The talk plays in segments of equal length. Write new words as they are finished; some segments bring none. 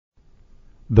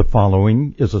The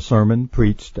following is a sermon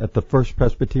preached at the First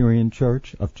Presbyterian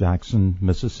Church of Jackson,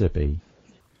 Mississippi.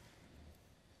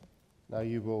 Now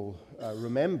you will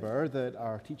remember that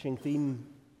our teaching theme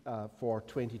for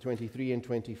 2023 and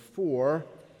 24,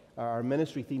 our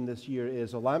ministry theme this year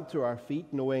is A Lamp to Our Feet,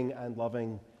 Knowing and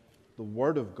Loving the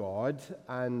Word of God.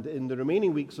 And in the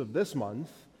remaining weeks of this month,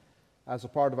 as a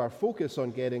part of our focus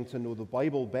on getting to know the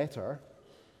Bible better,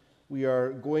 we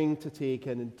are going to take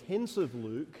an intensive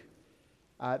look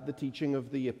at the teaching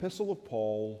of the Epistle of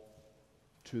Paul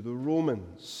to the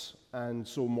Romans. And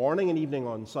so morning and evening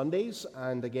on Sundays,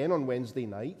 and again on Wednesday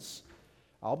nights,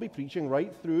 I'll be preaching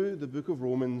right through the book of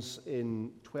Romans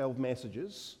in 12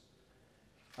 messages.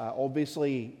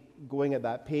 Obviously, going at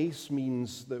that pace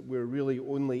means that we're really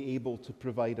only able to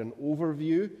provide an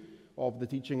overview of the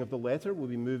teaching of the letter. We'll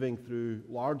be moving through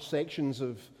large sections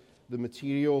of the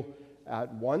material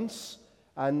at once.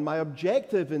 And my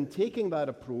objective in taking that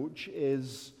approach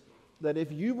is that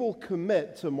if you will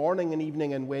commit to morning and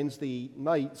evening and Wednesday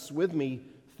nights with me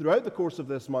throughout the course of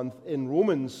this month in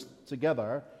Romans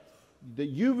together, that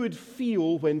you would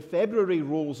feel when February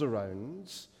rolls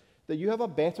around that you have a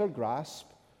better grasp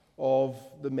of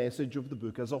the message of the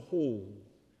book as a whole.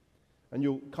 And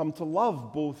you'll come to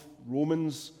love both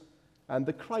Romans and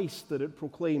the Christ that it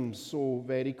proclaims so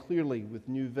very clearly with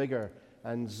new vigor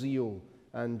and zeal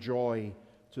and joy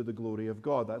to the glory of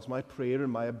God. That's my prayer and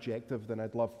my objective, and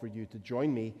I'd love for you to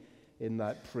join me in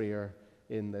that prayer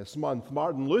in this month.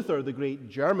 Martin Luther, the great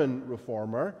German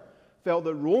reformer, felt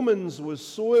that Romans was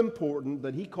so important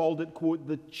that he called it, quote,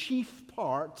 the chief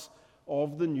part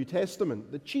of the New Testament.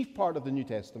 The chief part of the New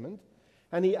Testament.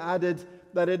 And he added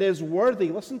that it is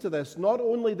worthy, listen to this, not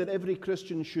only that every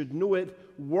Christian should know it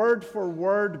word for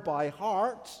word by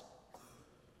heart,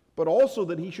 but also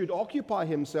that he should occupy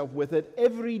himself with it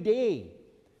every day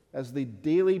as the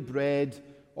daily bread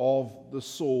of the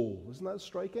soul. Isn't that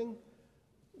striking?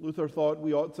 Luther thought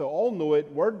we ought to all know it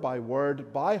word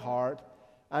by heart,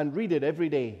 and read it every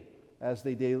day as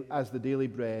the daily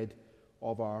bread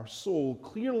of our soul.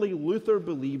 Clearly, Luther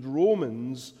believed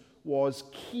Romans was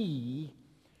key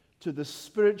to the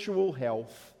spiritual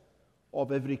health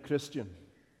of every Christian.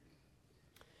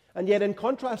 And yet, in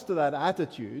contrast to that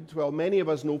attitude, while many of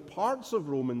us know parts of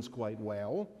Romans quite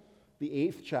well, the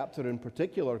 8th chapter in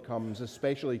particular comes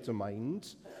especially to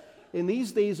mind, in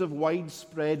these days of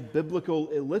widespread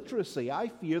biblical illiteracy, I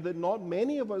fear that not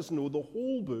many of us know the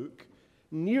whole book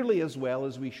nearly as well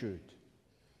as we should,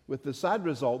 with the sad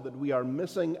result that we are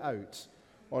missing out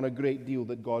on a great deal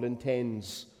that God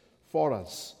intends for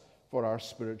us, for our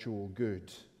spiritual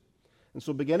good. And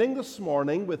so beginning this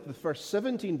morning with the first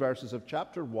 17 verses of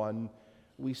chapter 1,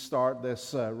 we start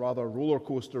this rather roller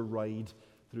coaster ride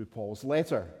through Paul's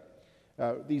letter.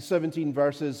 These 17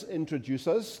 verses introduce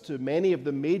us to many of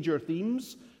the major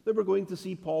themes that we're going to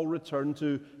see Paul return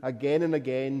to again and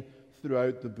again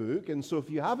throughout the book. And so if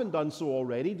you haven't done so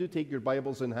already, do take your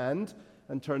Bibles in hand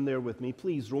and turn there with me,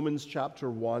 please. Romans chapter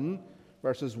 1,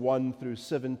 verses 1 through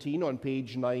 17 on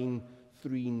page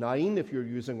 939 if you're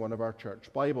using one of our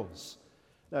church Bibles.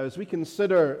 Now, as we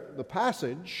consider the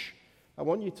passage, I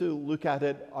want you to look at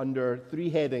it under three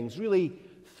headings, really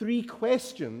three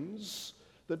questions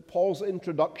that Paul's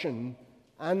introduction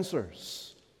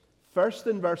answers. First,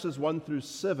 in verses 1 through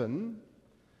 7,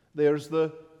 there's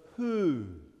the who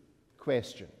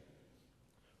question.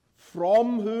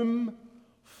 From whom,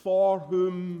 for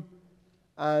whom,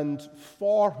 and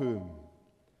for whom.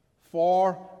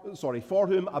 For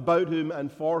whom, about whom,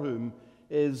 and for whom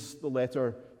is the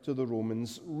letter to the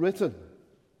Romans written.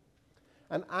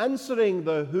 And answering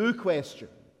the who question,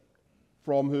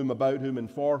 from whom, about whom, and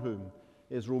for whom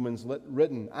is Romans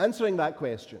written, answering that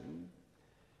question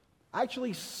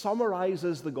actually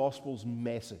summarizes the gospel's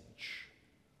message.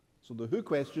 So the who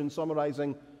question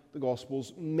summarizing the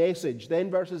gospel's message. Then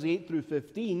verses 8 through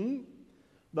 15,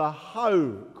 the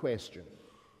how question.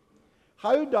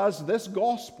 How does this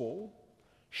gospel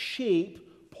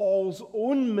shape Paul's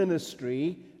own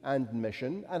ministry and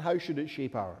mission, and how should it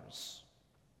shape ours?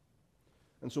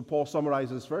 And so Paul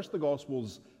summarizes first the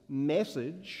gospel's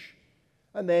message,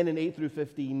 and then in 8 through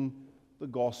 15, the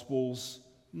gospel's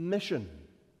mission.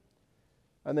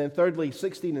 And then thirdly,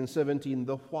 16 and 17,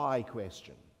 the why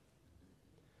question.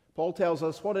 Paul tells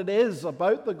us what it is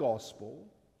about the gospel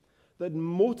that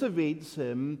motivates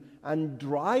him and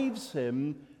drives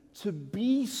him to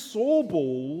be so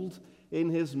bold in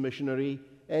his missionary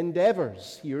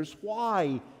endeavors. Here's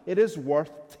why it is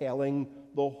worth telling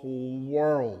the whole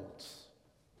world.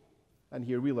 And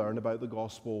here we learn about the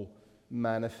gospel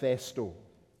manifesto.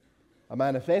 A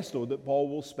manifesto that Paul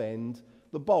will spend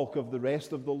the bulk of the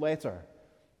rest of the letter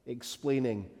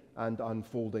explaining and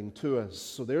unfolding to us.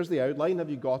 So there's the outline. Have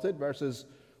you got it? Verses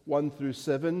 1 through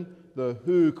 7, the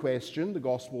who question, the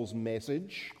gospel's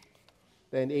message.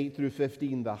 Then 8 through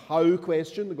 15, the how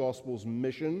question, the gospel's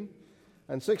mission.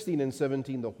 And 16 and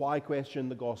 17, the why question,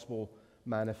 the gospel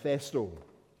manifesto.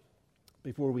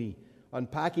 Before we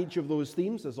unpack each of those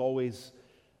themes, as always,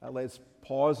 let's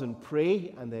pause and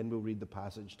pray, and then we'll read the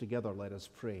passage together. Let us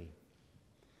pray.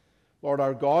 Lord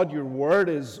our God, your word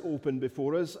is open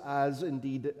before us, as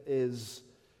indeed is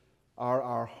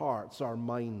our hearts, our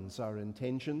minds, our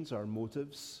intentions, our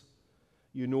motives.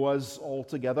 You know us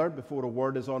altogether before a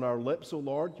word is on our lips, O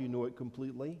Lord. You know it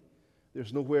completely.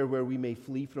 There's nowhere where we may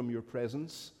flee from your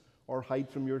presence or hide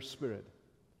from your Spirit.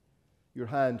 Your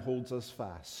hand holds us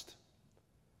fast,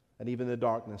 and even the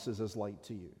darkness is as light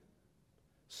to you.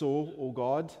 So, O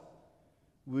God,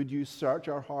 would you search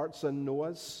our hearts and know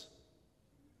us?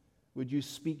 Would you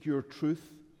speak your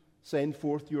truth, send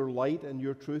forth your light and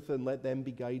your truth, and let them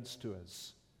be guides to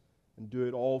us? And do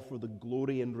it all for the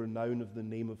glory and renown of the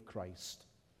name of Christ,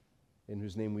 in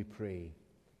whose name we pray.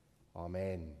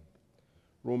 Amen.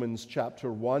 Romans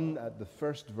chapter 1, at the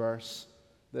first verse,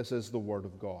 this is the word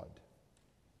of God.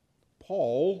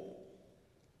 Paul,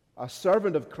 a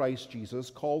servant of Christ Jesus,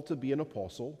 called to be an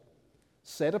apostle,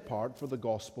 set apart for the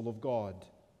gospel of God,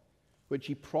 which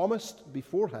he promised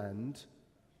beforehand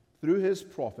through his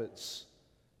prophets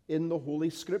in the Holy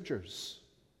Scriptures,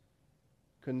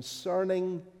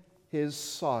 concerning his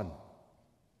Son,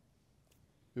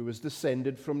 who was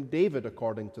descended from David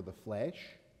according to the flesh,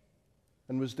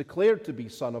 and was declared to be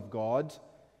Son of God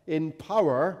in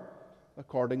power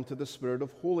according to the Spirit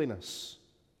of holiness,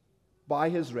 by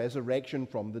his resurrection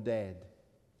from the dead,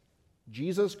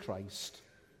 Jesus Christ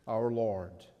our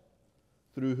Lord,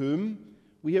 through whom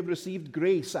we have received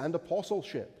grace and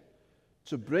apostleship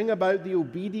to bring about the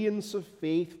obedience of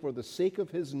faith for the sake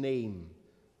of his name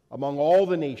among all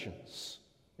the nations,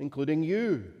 including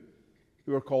you,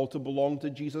 who are called to belong to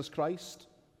Jesus Christ,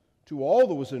 to all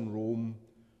those in Rome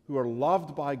who are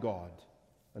loved by God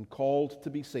and called to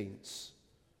be saints.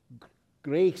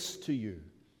 Grace to you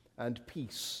and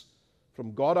peace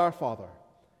from God our Father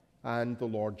and the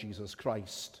Lord Jesus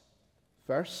Christ.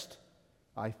 First,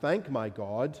 I thank my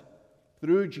God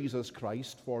through Jesus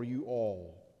Christ for you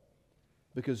all,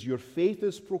 because your faith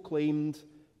is proclaimed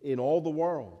in all the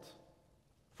world.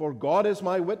 For God is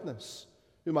my witness,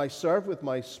 whom I serve with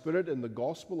my spirit in the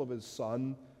gospel of his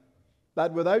Son,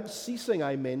 that without ceasing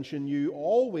I mention you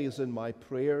always in my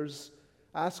prayers,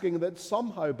 asking that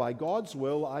somehow by God's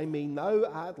will I may now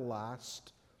at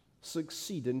last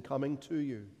succeed in coming to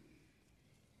you.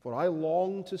 For I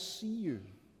long to see you,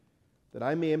 that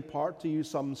I may impart to you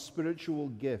some spiritual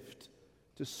gift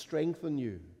to strengthen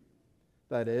you.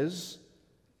 That is,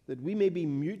 that we may be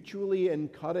mutually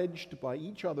encouraged by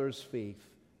each other's faith,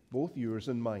 both yours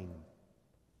and mine.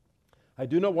 I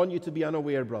do not want you to be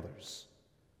unaware, brothers,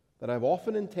 that I've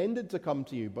often intended to come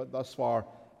to you, but thus far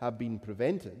have been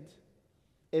prevented,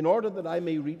 in order that I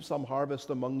may reap some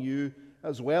harvest among you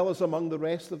as well as among the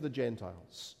rest of the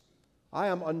Gentiles. I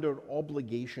am under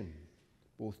obligation,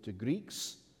 both to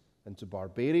Greeks and to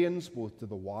barbarians, both to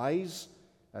the wise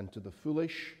and to the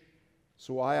foolish.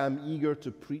 So I am eager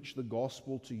to preach the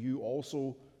gospel to you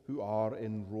also who are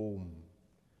in Rome.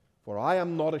 For I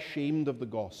am not ashamed of the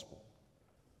gospel,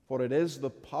 for it is the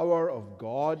power of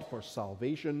God for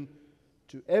salvation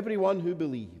to everyone who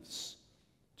believes,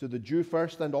 to the Jew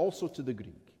first and also to the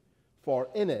Greek. For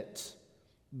in it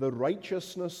the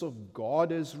righteousness of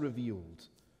God is revealed,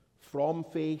 from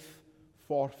faith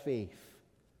for faith.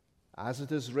 As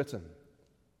it is written,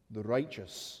 the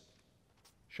righteous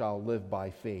shall live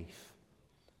by faith.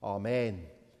 Amen.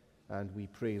 And we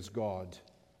praise God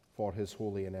for his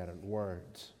holy inerrant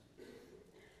word.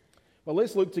 Well,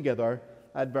 let's look together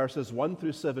at verses 1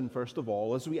 through 7 first of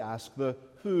all, as we ask the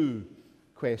who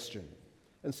question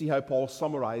and see how Paul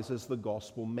summarizes the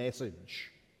gospel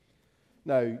message.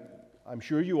 Now, I'm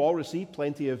sure you all received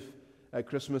plenty of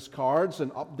Christmas cards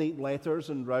and update letters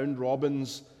and round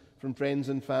robins from friends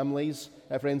and family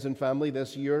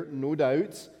this year, no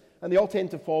doubt. And they all tend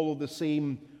to follow the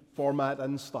same format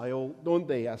and style, don't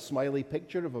they? A smiley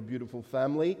picture of a beautiful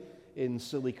family in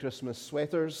silly Christmas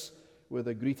sweaters with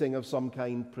a greeting of some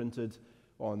kind printed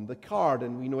on the card.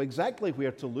 And we know exactly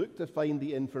where to look to find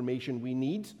the information we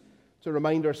need to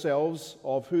remind ourselves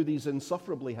of who these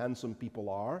insufferably handsome people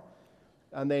are,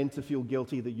 and then to feel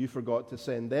guilty that you forgot to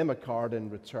send them a card in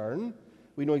return.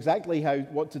 We know exactly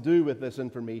what to do with this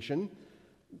information.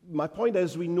 My point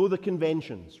is, we know the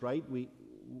conventions, right? We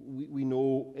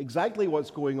know exactly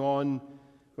what's going on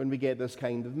when we get this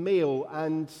kind of mail.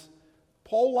 And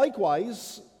Paul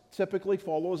likewise typically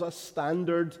follows a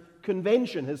standard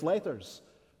convention. His letters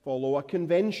follow a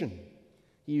convention.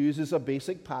 He uses a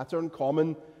basic pattern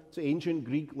common to ancient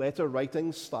Greek letter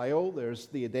writing style. There's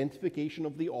the identification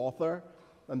of the author,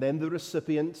 and then the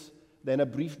recipient, then a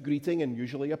brief greeting and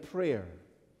usually a prayer.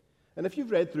 And if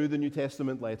you've read through the New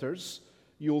Testament letters,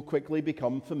 you'll quickly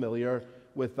become familiar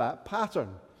with that pattern,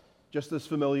 just as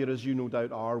familiar as you no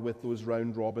doubt are with those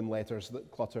round-robin letters that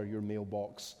clutter your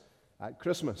mailbox at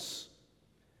Christmas.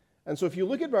 And so if you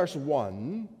look at verse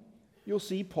 1, you'll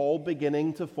see Paul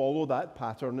beginning to follow that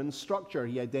pattern and structure.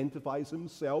 He identifies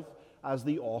himself as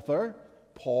the author,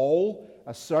 Paul,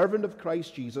 a servant of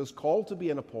Christ Jesus, called to be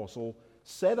an apostle,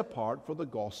 set apart for the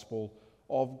gospel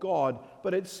of God.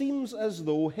 But it seems as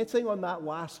though, hitting on that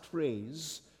last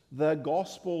phrase, the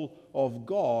gospel of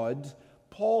God,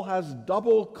 Paul has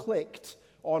double-clicked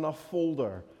on a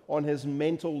folder on his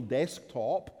mental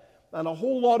desktop, and a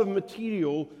whole lot of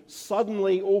material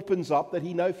suddenly opens up that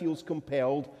he now feels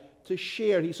compelled to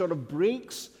share. He sort of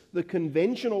breaks the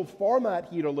conventional format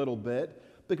here a little bit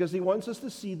because he wants us to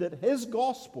see that his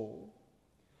gospel,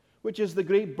 which is the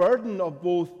great burden of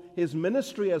both his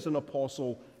ministry as an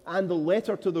apostle and the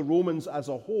letter to the Romans as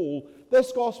a whole,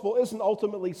 this gospel isn't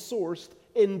ultimately sourced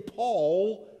in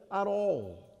Paul at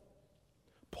all.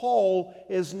 Paul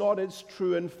is not its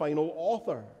true and final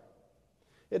author.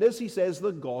 It is, he says,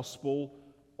 the gospel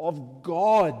of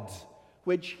God,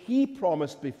 which he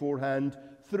promised beforehand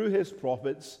through his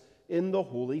prophets in the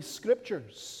Holy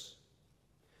Scriptures.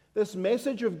 This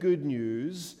message of good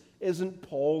news isn't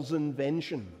Paul's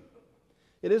invention.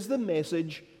 It is the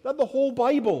message that the whole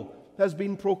Bible has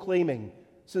been proclaiming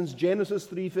since Genesis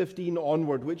 3:15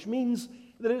 onward, which means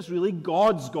that it's really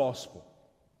God's gospel.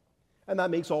 And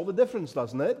that makes all the difference,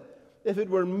 doesn't it? If it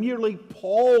were merely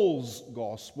Paul's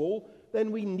gospel,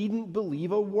 then we needn't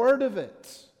believe a word of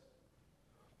it.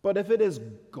 But if it is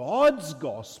God's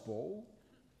gospel,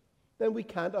 then we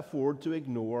can't afford to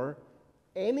ignore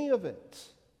any of it.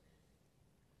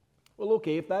 Well,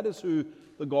 okay, if that is who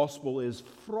the gospel is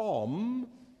from,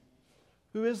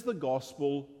 who is the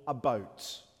gospel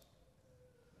about?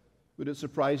 Would it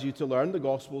surprise you to learn the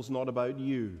gospel is not about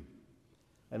you,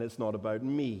 and it's not about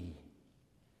me?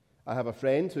 I have a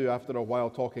friend who, after a while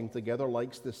talking together,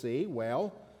 likes to say,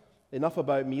 well, enough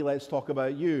about me, let's talk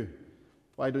about you.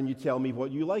 Why don't you tell me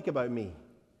what you like about me?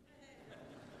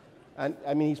 And,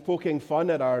 I mean, he's poking fun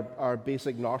at our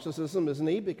basic narcissism, isn't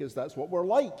he? Because that's what we're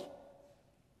like,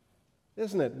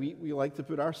 isn't it? We like to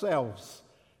put ourselves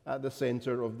at the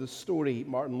center of the story.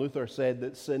 Martin Luther said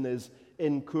that sin is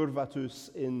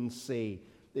incurvatus in se.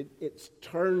 It's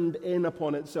turned in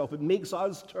upon itself. It makes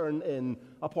us turn in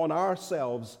upon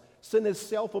ourselves. Sin is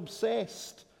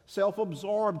self-obsessed,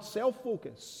 self-absorbed,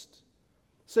 self-focused.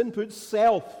 Sin puts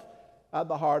self at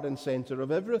the heart and center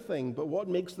of everything. But what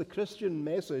makes the Christian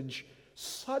message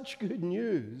such good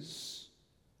news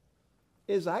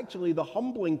is actually the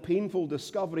humbling, painful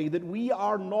discovery that we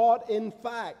are not, in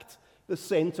fact, the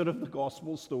center of the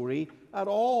gospel story at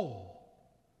all.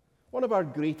 One of our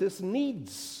greatest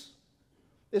needs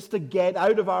is to get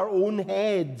out of our own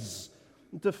heads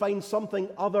and to find something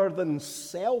other than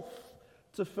self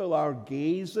to fill our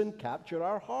gaze and capture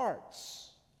our hearts.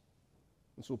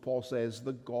 And so Paul says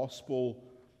the gospel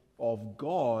of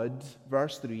God,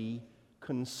 verse 3,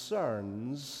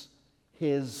 concerns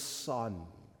his Son.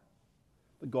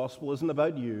 The gospel isn't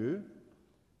about you.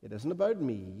 It isn't about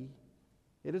me.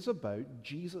 It is about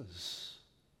Jesus.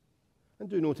 And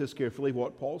do notice carefully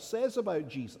what Paul says about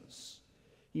Jesus.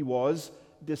 He was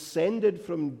descended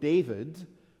from David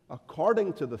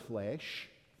according to the flesh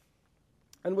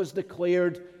and was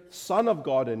declared Son of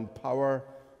God in power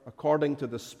according to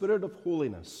the Spirit of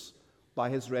holiness by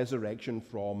his resurrection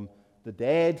from the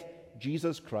dead,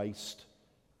 Jesus Christ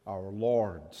our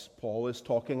Lord. Paul is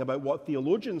talking about what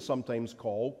theologians sometimes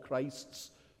call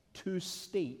Christ's two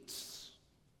states.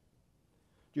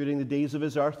 During the days of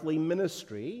his earthly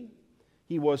ministry,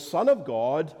 he was Son of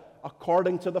God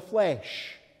according to the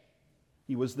flesh.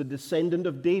 He was the descendant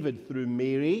of David through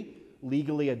Mary,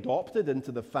 legally adopted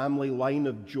into the family line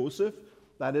of Joseph.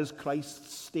 That is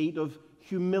Christ's state of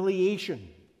humiliation.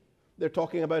 They're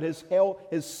talking about his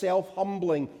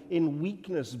self-humbling in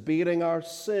weakness, bearing our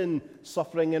sin,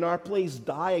 suffering in our place,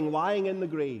 dying, lying in the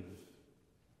grave.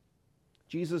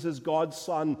 Jesus is God's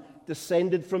Son,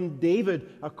 descended from David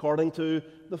according to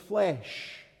the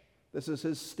flesh. This is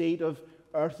his state of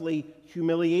earthly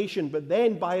humiliation. But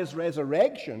then by his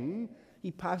resurrection,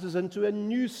 he passes into a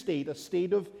new state, a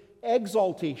state of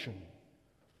exaltation.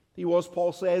 He was,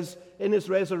 Paul says, in his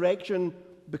resurrection,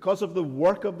 because of the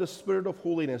work of the Spirit of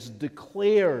holiness,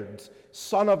 declared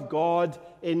Son of God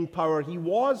in power. He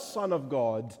was Son of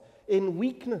God in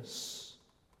weakness,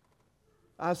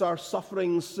 as our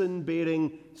suffering,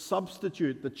 sin-bearing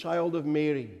substitute, the child of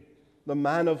Mary, the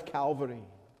man of Calvary.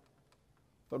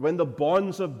 But when the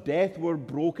bonds of death were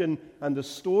broken and the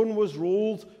stone was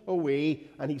rolled away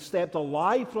and he stepped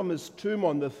alive from his tomb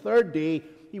on the third day,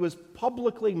 he was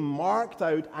publicly marked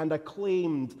out and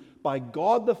acclaimed by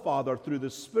God the Father through the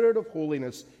Spirit of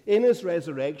holiness in his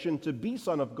resurrection to be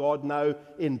Son of God now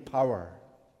in power.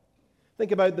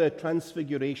 Think about the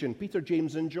transfiguration. Peter,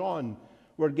 James, and John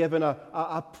were given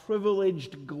a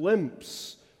privileged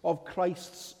glimpse of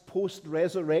Christ's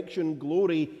post-resurrection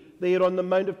glory there on the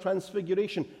Mount of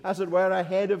Transfiguration, as it were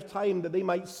ahead of time, that they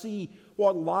might see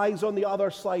what lies on the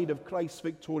other side of Christ's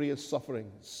victorious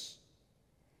sufferings.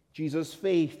 Jesus'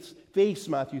 face,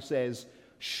 Matthew says,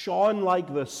 shone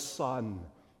like the sun,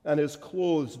 and his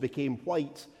clothes became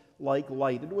white like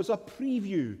light. It was a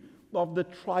preview of the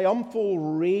triumphal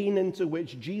reign into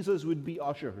which Jesus would be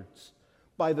ushered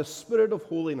by the Spirit of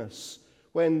holiness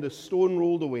when the stone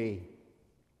rolled away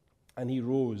and he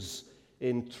rose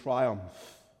in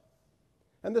triumph.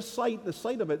 And the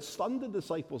sight of it stunned the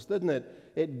disciples, didn't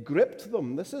it? It gripped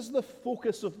them. This is the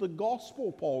focus of the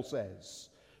gospel, Paul says.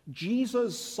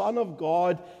 Jesus, Son of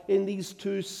God, in these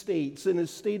two states, in his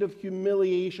state of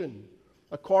humiliation,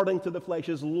 according to the flesh,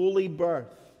 his lowly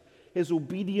birth, his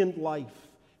obedient life,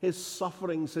 his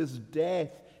sufferings, his death,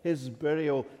 his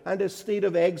burial, and his state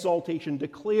of exaltation,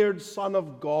 declared Son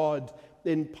of God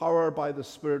in power by the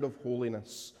Spirit of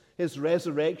holiness. His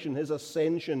resurrection, his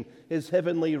ascension, his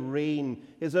heavenly reign,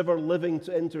 his ever living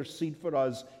to intercede for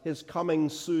us, his coming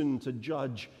soon to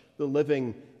judge the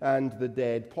living and the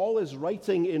dead. Paul is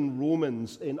writing in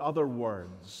Romans, in other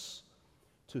words,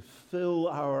 to fill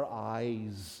our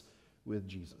eyes with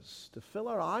Jesus. To fill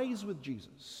our eyes with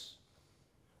Jesus.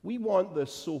 We want the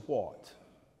so what.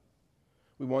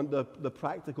 We want the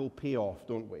practical payoff,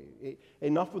 don't we?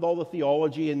 Enough with all the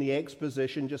theology and the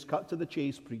exposition. Just cut to the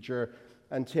chase, preacher,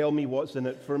 and tell me what's in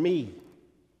it for me.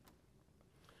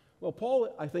 Well,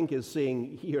 Paul, I think, is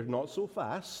saying here, not so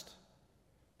fast.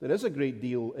 There is a great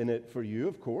deal in it for you,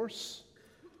 of course,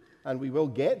 and we will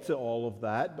get to all of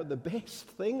that, but the best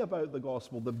thing about the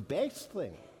gospel, the best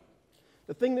thing,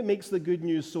 the thing that makes the good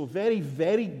news so very,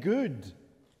 very good,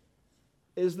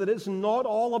 is that it's not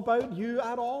all about you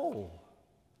at all.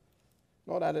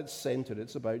 Not at its center.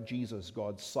 It's about Jesus,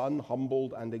 God's Son,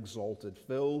 humbled and exalted.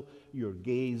 Fill your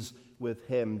gaze with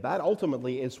him. That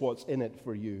ultimately is what's in it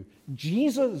for you.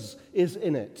 Jesus is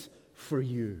in it for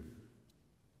you.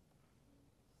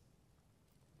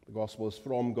 The gospel is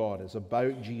from God. It's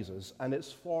about Jesus, and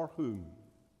it's for whom?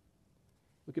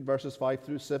 Look at verses 5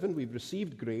 through 7. We've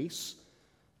received grace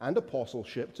and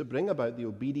apostleship to bring about the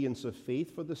obedience of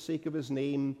faith for the sake of his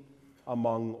name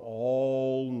among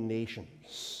all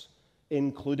nations,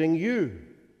 including you,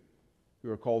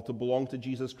 who are called to belong to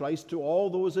Jesus Christ, to all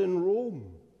those in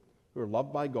Rome who are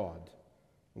loved by God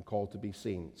and called to be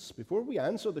saints. Before we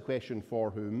answer the question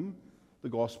for whom the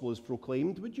gospel is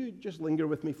proclaimed, would you just linger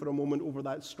with me for a moment over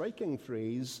that striking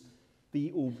phrase,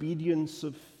 the obedience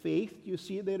of faith? Do you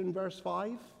see it there in verse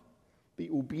 5? The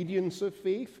obedience of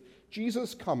faith.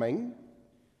 Jesus' coming,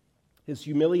 his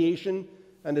humiliation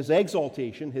and his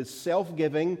exaltation, his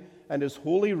self-giving and his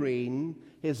holy reign,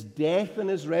 his death and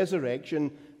his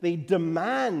resurrection, they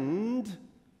demand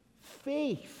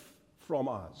faith from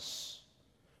us.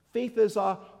 Faith is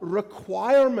a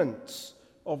requirement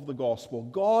of the gospel.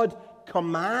 God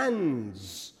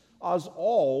commands us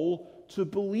all to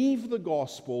believe the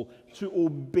gospel. To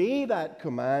obey that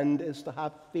command is to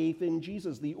have faith in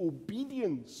Jesus, the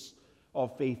obedience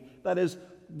of faith. That is,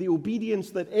 the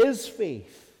obedience that is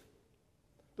faith.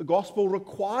 The gospel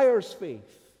requires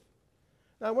faith.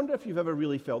 Now, I wonder if you've ever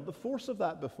really felt the force of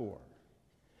that before.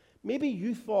 Maybe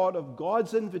you thought of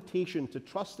God's invitation to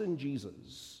trust in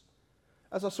Jesus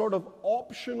as a sort of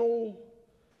optional,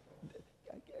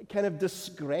 kind of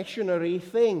discretionary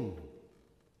thing.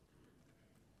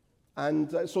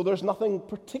 And so there's nothing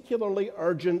particularly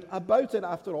urgent about it.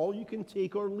 After all, you can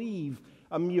take or leave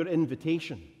a mere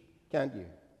invitation, can't you?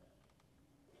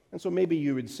 And so maybe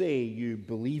you would say you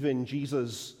believe in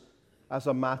Jesus as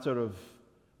a matter of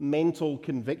mental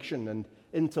conviction and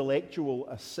intellectual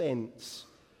assent,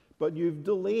 but you've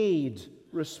delayed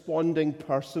responding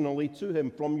personally to him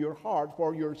from your heart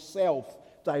for yourself,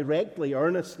 directly,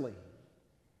 earnestly.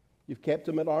 You've kept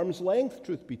him at arm's length,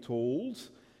 truth be told,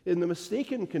 in the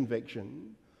mistaken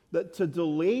conviction that to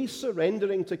delay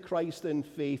surrendering to Christ in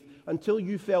faith until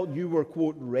you felt you were,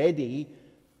 quote, ready,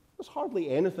 there's hardly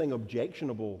anything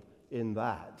objectionable in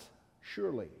that.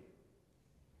 surely.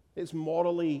 It's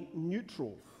morally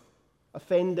neutral,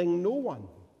 offending no one.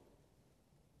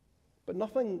 But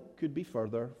nothing could be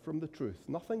further from the truth.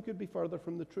 Nothing could be further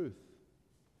from the truth.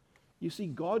 You see,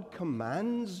 God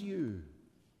commands you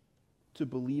to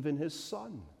believe in his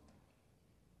Son.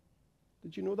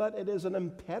 Did you know that? It is an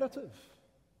imperative,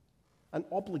 an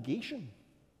obligation.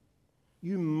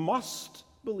 You must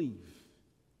believe.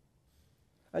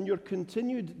 And your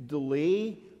continued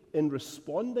delay in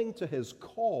responding to his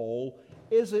call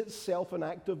is itself an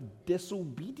act of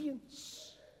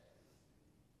disobedience.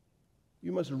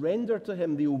 You must render to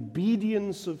him the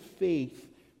obedience of faith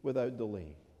without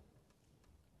delay.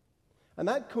 And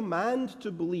that command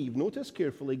to believe, notice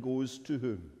carefully, goes to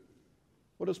whom?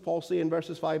 What does Paul say in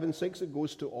verses 5 and 6? It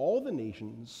goes to all the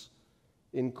nations,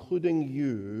 including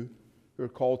you who are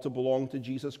called to belong to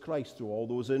Jesus Christ, to all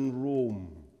those in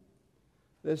Rome.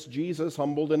 This Jesus,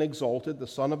 humbled and exalted, the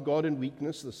Son of God in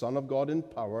weakness, the Son of God in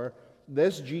power,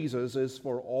 this Jesus is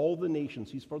for all the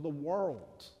nations. He's for the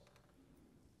world,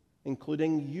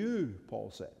 including you,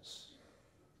 Paul says.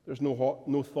 There's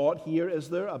no thought here, is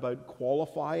there, about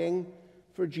qualifying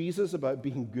for Jesus, about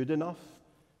being good enough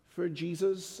for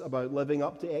Jesus, about living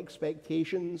up to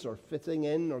expectations or fitting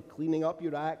in or cleaning up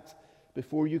your act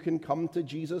before you can come to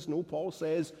Jesus. No, Paul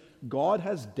says God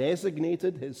has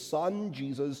designated his Son,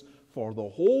 Jesus, for the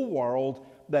whole world,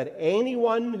 that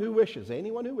anyone who wishes,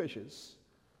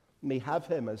 may have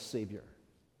him as Savior.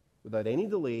 Without any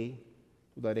delay,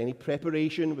 without any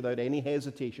preparation, without any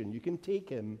hesitation. You can take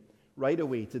him right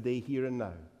away today, here and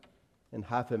now, and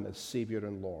have him as Savior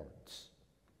and Lord.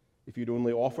 If you'd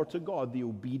only offer to God the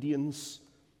obedience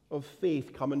of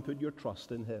faith, come and put your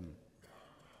trust in him.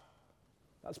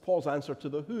 That's Paul's answer to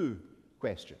the who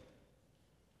question.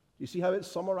 You see how it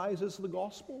summarizes the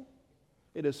gospel?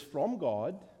 It is from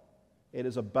God, it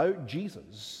is about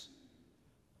Jesus,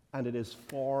 and it is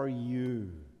for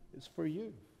you. It's for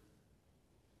you.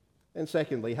 And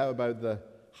secondly, how about the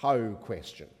how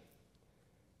question?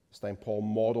 This time Paul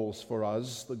models for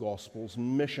us the gospel's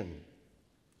mission.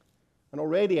 And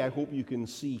already I hope you can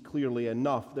see clearly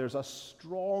enough there's a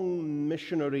strong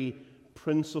missionary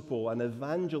principle, an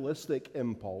evangelistic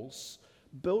impulse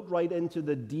built right into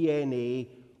the DNA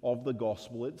of the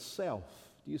gospel itself.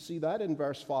 Do you see that in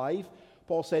verse 5?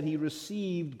 Paul said he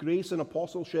received grace and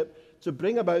apostleship to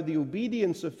bring about the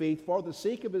obedience of faith for the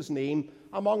sake of his name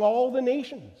among all the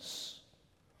nations.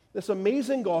 This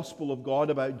amazing gospel of God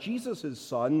about Jesus, his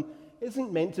Son,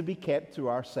 isn't meant to be kept to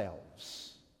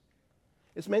ourselves.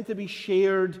 It's meant to be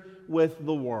shared with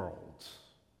the world.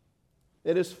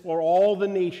 It is for all the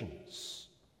nations.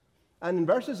 And in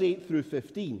verses 8 through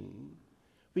 15,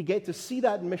 we get to see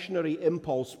that missionary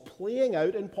impulse playing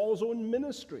out in Paul's own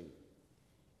ministry.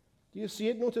 Do you see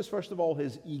it? Notice, first of all,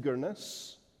 his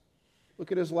eagerness.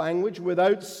 Look at his language.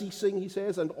 Without ceasing, he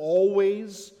says, and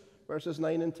always, verses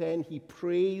 9 and 10, he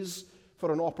prays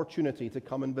for an opportunity to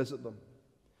come and visit them.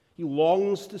 He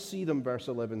longs to see them, verse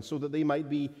 11, so that they might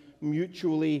be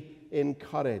mutually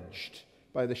encouraged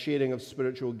by the sharing of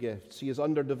spiritual gifts. He is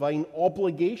under divine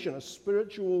obligation, a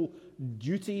spiritual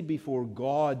duty before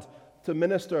God to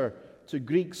minister to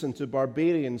Greeks and to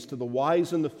barbarians, to the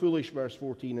wise and the foolish, verse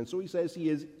 14. And so he says he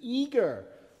is eager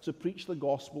to preach the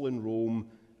gospel in Rome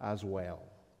as well.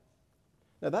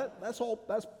 Now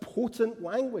that's potent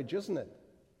language, isn't it?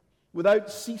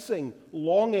 Without ceasing,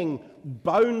 longing,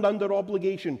 bound under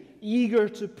obligation, eager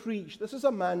to preach. This is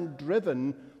a man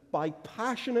driven by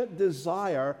passionate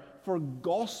desire for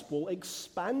gospel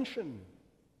expansion.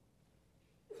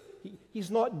 He's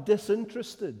not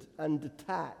disinterested and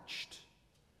detached.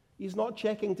 He's not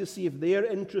checking to see if they're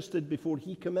interested before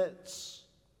he commits.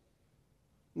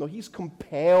 No, he's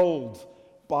compelled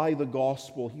by the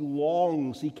gospel. He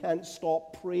longs. He can't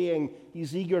stop praying.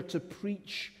 He's eager to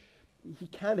preach. He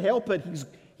can't help it.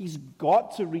 He's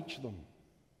got to reach them.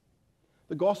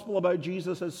 The gospel about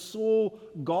Jesus has so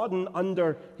gotten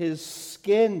under his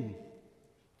skin,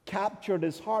 captured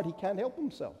his heart, he can't help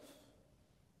himself.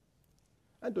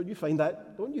 And don't you find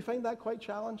that quite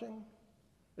challenging?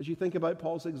 As you think about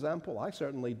Paul's example, I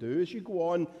certainly do. As you go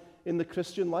on in the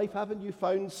Christian life, haven't you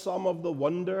found some of the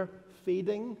wonder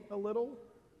fading a little?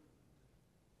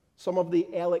 Some of the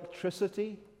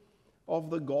electricity of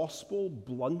the gospel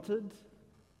blunted?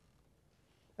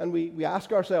 And we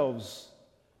ask ourselves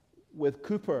with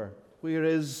Cooper, where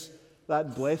is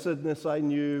that blessedness I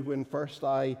knew when first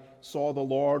I saw the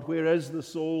Lord? Where is the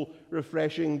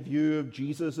soul-refreshing view of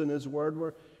Jesus and his word?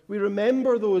 Where we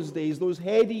remember those days, those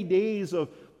heady days of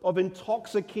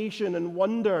intoxication and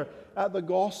wonder at the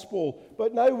gospel.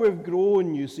 But now we've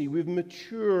grown, you see, we've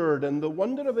matured, and the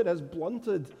wonder of it has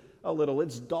blunted a little.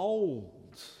 It's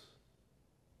dulled.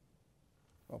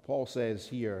 Well, Paul says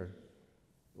here,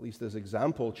 at least this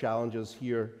example challenges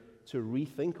here to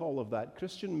rethink all of that.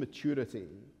 Christian maturity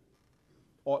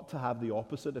ought to have the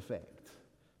opposite effect.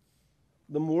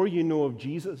 The more you know of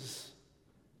Jesus,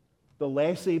 the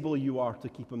less able you are to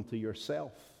keep him to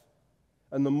yourself.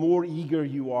 And the more eager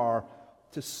you are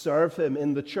to serve him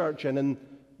in the church and in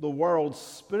the world.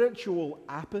 Spiritual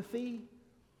apathy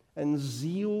and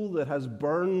zeal that has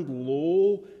burned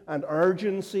low and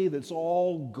urgency that's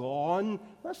all gone,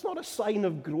 that's not a sign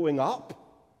of growing up.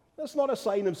 That's not a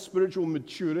sign of spiritual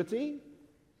maturity.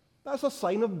 That's a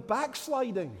sign of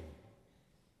backsliding.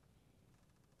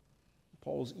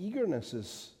 Paul's eagerness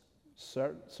is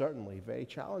certainly very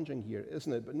challenging here,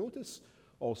 isn't it? But notice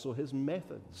also his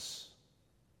methods.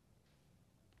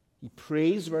 He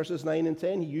prays, verses 9 and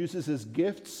 10. He uses his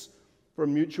gifts for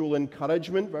mutual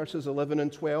encouragement, verses 11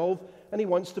 and 12. And he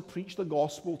wants to preach the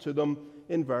gospel to them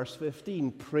in verse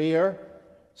 15. Prayer,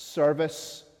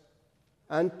 service,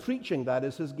 and preaching. That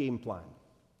is his game plan.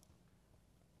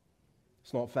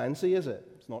 It's not fancy, is it?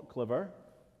 It's not clever.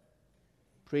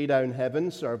 Pray down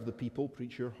heaven, serve the people,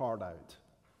 preach your heart out.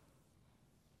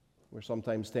 We're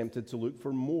sometimes tempted to look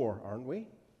for more, aren't we?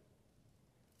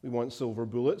 We want silver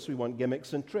bullets, we want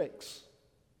gimmicks and tricks.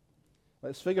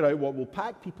 Let's figure out what will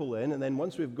pack people in, and then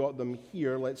once we've got them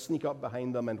here, let's sneak up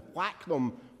behind them and whack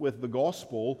them with the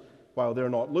gospel while they're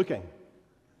not looking.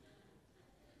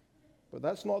 But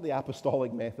that's not the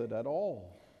apostolic method at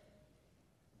all.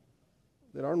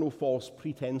 There are no false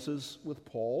pretenses with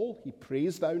Paul. He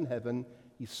prays down heaven,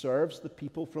 he serves the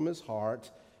people from his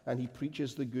heart, and he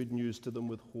preaches the good news to them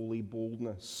with holy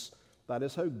boldness. That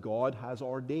is how God has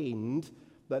ordained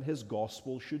that his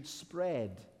gospel should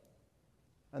spread.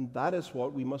 And that is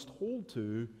what we must hold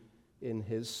to in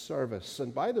his service.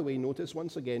 And by the way, notice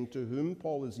once again to whom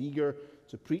Paul is eager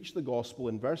to preach the gospel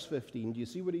in verse 15. Do you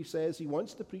see what he says? He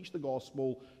wants to preach the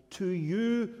gospel to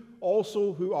you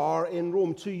also who are in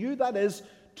Rome. To you, that is,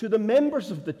 to the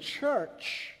members of the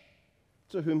church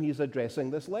to whom he's addressing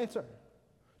this letter.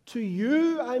 To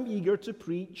you, I'm eager to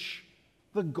preach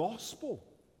the gospel.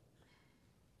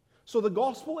 So the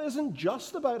gospel isn't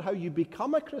just about how you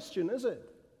become a Christian, is it?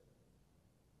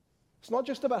 It's not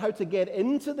just about how to get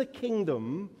into the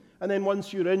kingdom, and then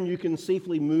once you're in, you can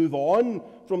safely move on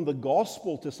from the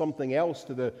gospel to something else,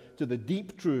 to the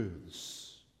deep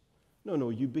truths.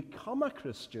 No, you become a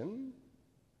Christian,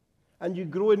 and you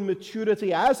grow in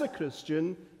maturity as a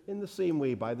Christian in the same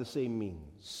way, by the same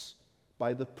means,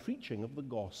 by the preaching of the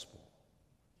gospel.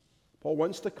 Paul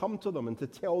wants to come to them and to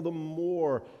tell them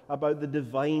more about the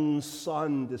divine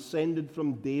Son, descended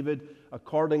from David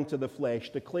according to the flesh,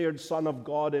 declared Son of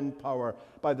God in power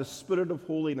by the Spirit of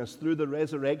holiness through the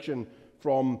resurrection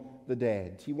from the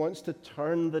dead. He wants to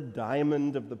turn the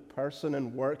diamond of the person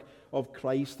and work of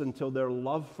Christ until their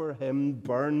love for him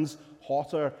burns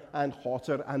hotter and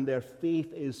hotter, and their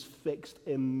faith is fixed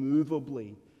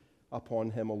immovably upon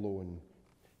him alone.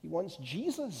 He wants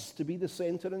Jesus to be the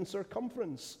center and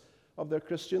circumference of their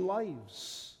Christian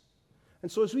lives.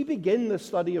 And so as we begin the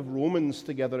study of Romans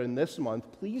together in this month,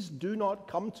 please do not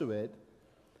come to it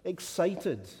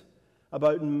excited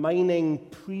about mining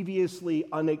previously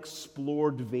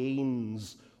unexplored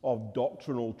veins of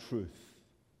doctrinal truth.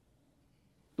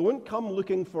 Don't come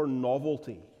looking for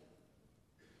novelty.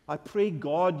 I pray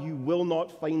God you will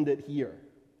not find it here.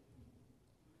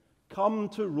 Come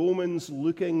to Romans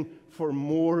looking for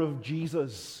more of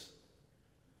Jesus.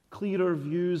 Clearer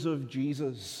views of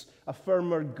Jesus, a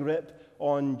firmer grip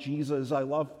on Jesus. I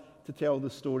love to tell the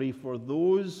story, for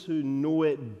those who know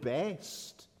it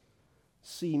best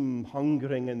seem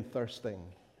hungering and thirsting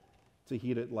to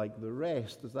hear it like the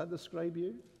rest. Does that describe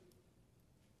you?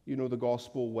 You know the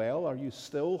gospel well. Are you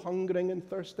still hungering and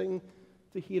thirsting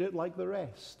to hear it like the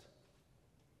rest?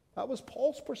 That was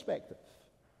Paul's perspective.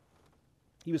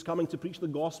 He was coming to preach the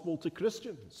gospel to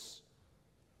Christians,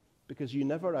 because you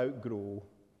never outgrow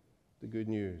the good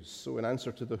news. So in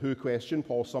answer to the who question,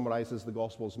 Paul summarizes the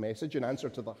gospel's message. In answer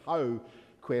to the how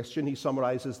question, he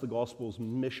summarizes the gospel's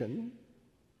mission.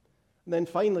 And then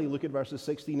finally, look at verses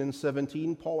 16 and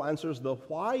 17. Paul answers the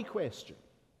why question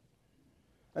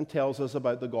and tells us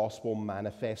about the gospel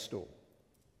manifesto.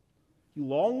 He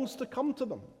longs to come to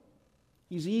them.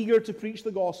 He's eager to preach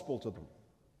the gospel to them.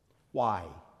 Why?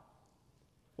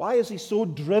 Why is he so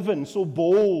driven, so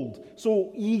bold,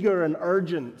 so eager and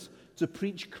urgent to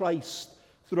preach Christ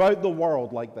throughout the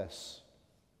world like this?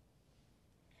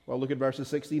 Well, look at verses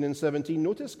 16 and 17.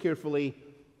 Notice carefully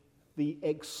the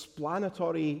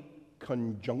explanatory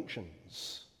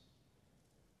conjunctions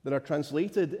that are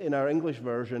translated in our English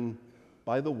version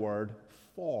by the word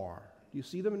for. Do you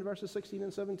see them in verses 16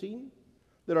 and 17?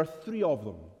 There are three of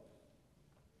them.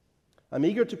 I'm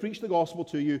eager to preach the gospel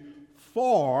to you,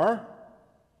 for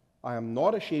I am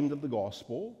not ashamed of the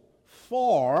gospel,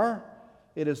 for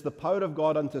it is the power of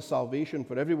God unto salvation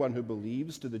for everyone who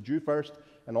believes, to the Jew first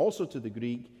and also to the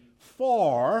Greek.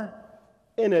 For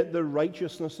in it the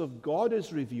righteousness of God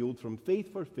is revealed from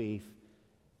faith for faith,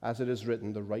 as it is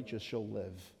written, the righteous shall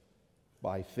live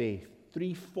by faith.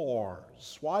 3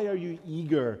 fours. Why are you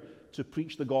eager to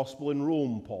preach the gospel in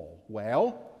Rome, Paul?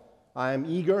 Well, I am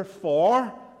eager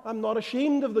for I'm not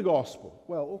ashamed of the gospel.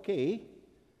 Well, okay,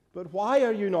 but why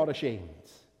are you not ashamed?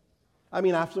 I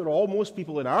mean, after all, most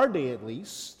people in our day at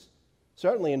least,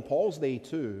 certainly in Paul's day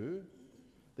too,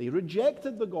 they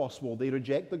rejected the gospel. They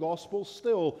reject the gospel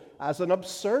still as an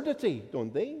absurdity,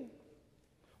 don't they?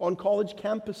 On college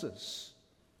campuses,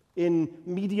 in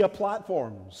media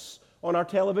platforms, on our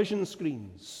television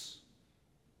screens.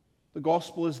 The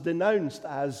gospel is denounced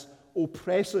as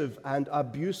oppressive and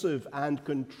abusive and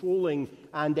controlling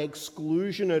and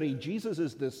exclusionary. Jesus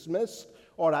is dismissed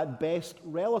or at best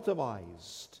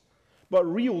relativized. But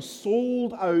real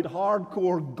sold-out,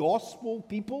 hardcore gospel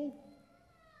people,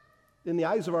 in the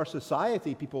eyes of our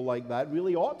society, people like that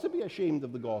really ought to be ashamed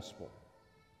of the gospel.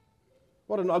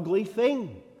 What an ugly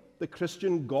thing the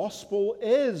Christian gospel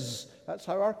is. That's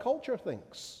how our culture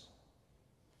thinks.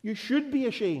 You should be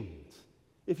ashamed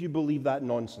if you believe that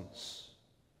nonsense.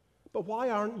 But why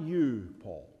aren't you,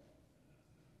 Paul?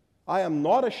 I am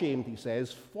not ashamed, he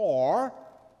says, for,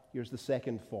 here's the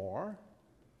second for,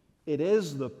 it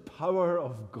is the power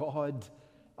of God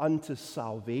unto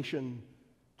salvation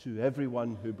to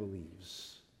everyone who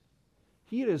believes.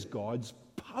 Here is God's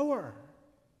power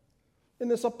in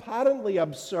this apparently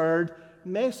absurd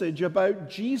message about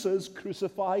Jesus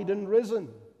crucified and risen.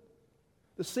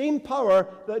 The same power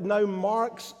that now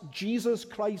marks Jesus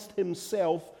Christ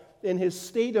himself in his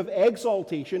state of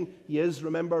exaltation. He is,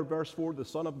 remember verse 4, the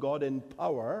Son of God in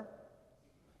power.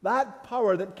 That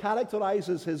power that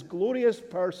characterizes his glorious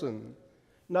person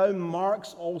now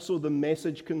marks also the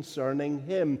message concerning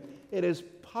him. It is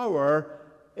power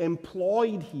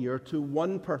employed here to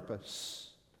one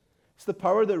purpose. It's the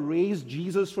power that raised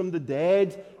Jesus from the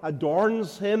dead,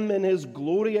 adorns him in his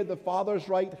glory at the Father's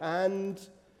right hand,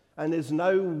 and is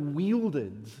now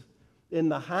wielded in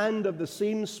the hand of the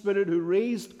same Spirit who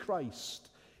raised Christ.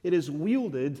 It is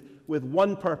wielded with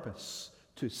one purpose: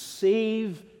 to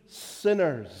save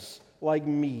sinners like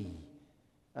me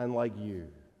and like you.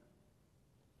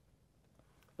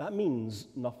 That means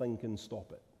nothing can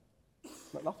stop it.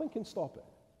 Nothing can stop it.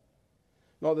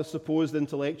 Not the supposed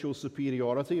intellectual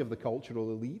superiority of the cultural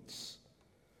elites,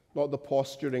 not the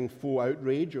posturing faux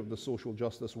outrage of the social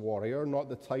justice warrior, not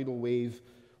the tidal wave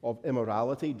of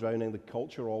immorality drowning the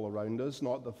culture all around us,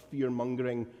 not the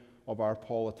fear-mongering of our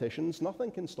politicians. Nothing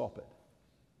can stop it.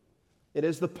 It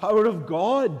is the power of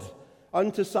God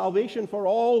unto salvation for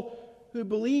all who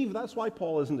believe. That's why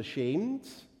Paul isn't ashamed.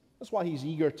 That's why he's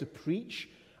eager to preach.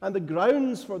 And the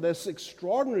grounds for this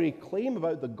extraordinary claim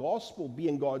about the gospel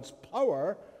being God's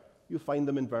power, you find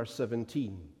them in verse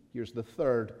 17. Here's the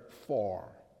third for.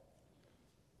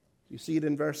 You see it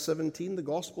in verse 17. The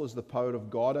gospel is the power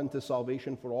of God unto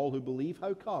salvation for all who believe.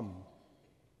 How come?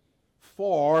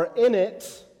 For in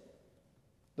it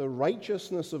the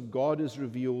righteousness of God is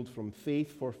revealed from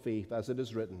faith for faith, as it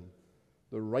is written,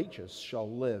 the righteous shall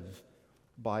live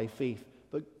by faith.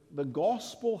 The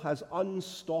gospel has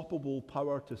unstoppable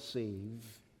power to save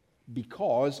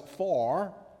because,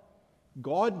 for,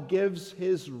 God gives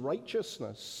his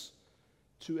righteousness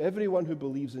to everyone who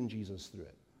believes in Jesus through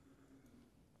it.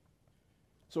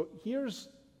 So here's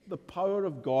the power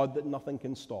of God that nothing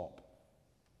can stop.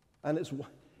 And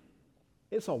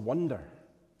it's a wonder.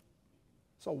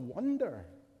 It's a wonder.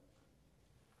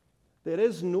 There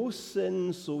is no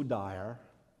sin so dire,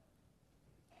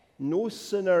 no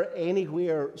sinner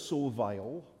anywhere so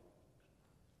vile,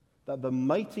 that the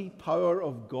mighty power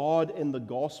of God in the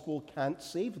gospel can't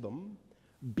save them,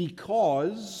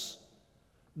 because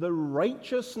the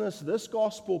righteousness this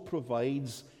gospel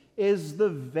provides is the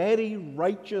very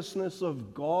righteousness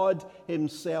of God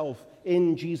himself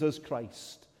in Jesus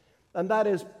Christ. And that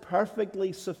is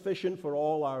perfectly sufficient for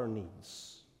all our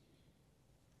needs.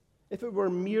 If it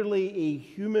were merely a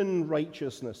human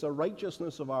righteousness, a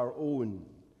righteousness of our own,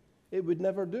 it would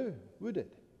never do, would it?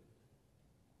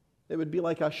 It would be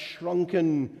like a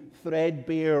shrunken,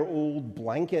 threadbare old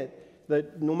blanket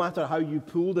that no matter how you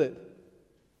pulled it,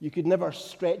 you could never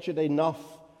stretch it enough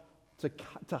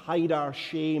to hide our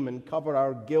shame and cover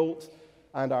our guilt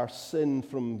and our sin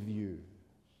from view.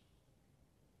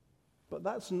 But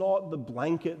that's not the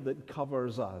blanket that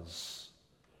covers us.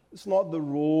 It's not the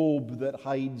robe that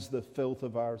hides the filth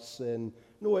of our sin.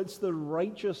 No, it's the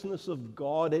righteousness of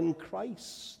God in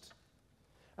Christ.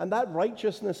 And that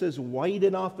righteousness is wide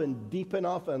enough and deep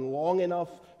enough and long enough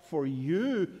for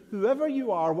you, whoever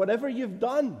you are, whatever you've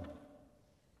done.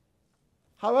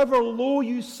 However low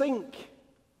you sink,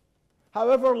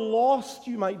 however lost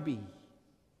you might be,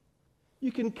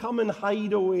 you can come and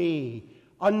hide away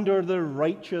under the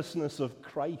righteousness of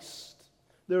Christ.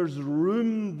 There's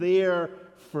room there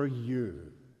for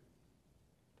you.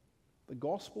 The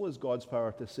gospel is God's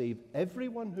power to save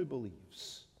everyone who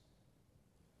believes.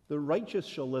 The righteous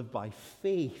shall live by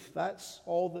faith. That's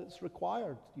all that's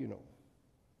required, you know.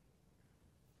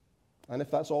 And if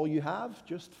that's all you have,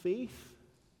 just faith,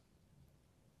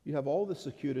 you have all the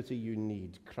security you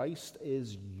need. Christ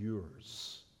is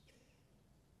yours.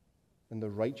 And the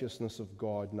righteousness of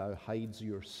God now hides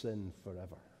your sin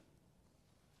forever.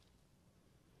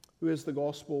 Who is the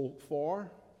gospel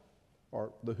for?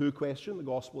 Or the who question, the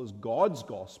gospel is God's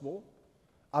gospel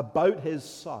about his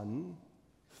Son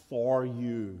for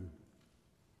you.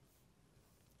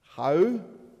 How?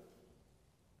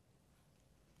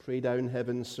 Pray down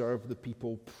heaven, serve the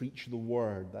people, preach the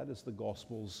word. That is the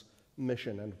gospel's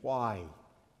mission. And why?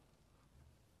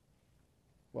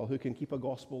 Well, who can keep a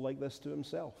gospel like this to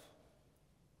himself?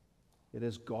 It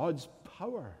is God's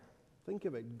power. Think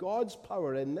of it. God's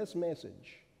power in this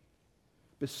message.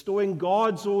 Bestowing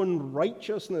God's own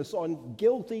righteousness on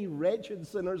guilty, wretched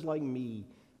sinners like me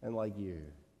and like you.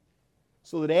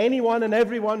 So that anyone and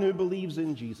everyone who believes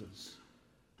in Jesus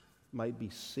might be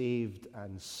saved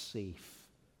and safe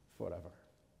forever.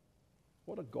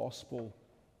 What a gospel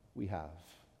we have.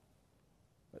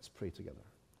 Let's pray together.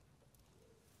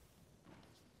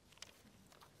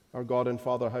 Our God and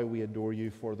Father, how we adore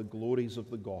you for the glories of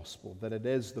the gospel, that it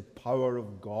is the power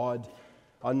of God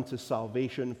unto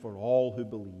salvation for all who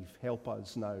believe. Help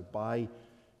us now by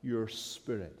your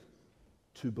Spirit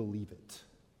to believe it.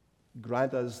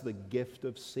 Grant us the gift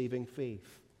of saving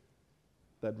faith,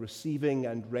 that receiving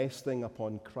and resting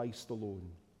upon Christ alone,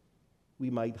 we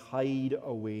might hide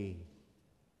away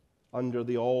under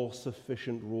the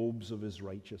all-sufficient robes of his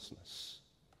righteousness,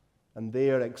 and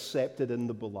there accepted in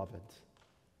the beloved.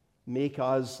 Make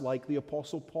us, like the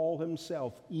Apostle Paul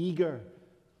himself, eager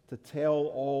to tell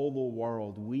all the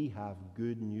world we have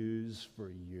good news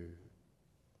for you.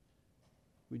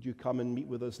 Would you come and meet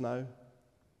with us now?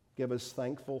 Give us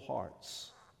thankful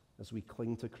hearts as we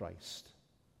cling to Christ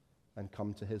and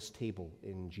come to his table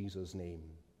in Jesus' name.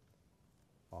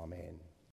 Amen.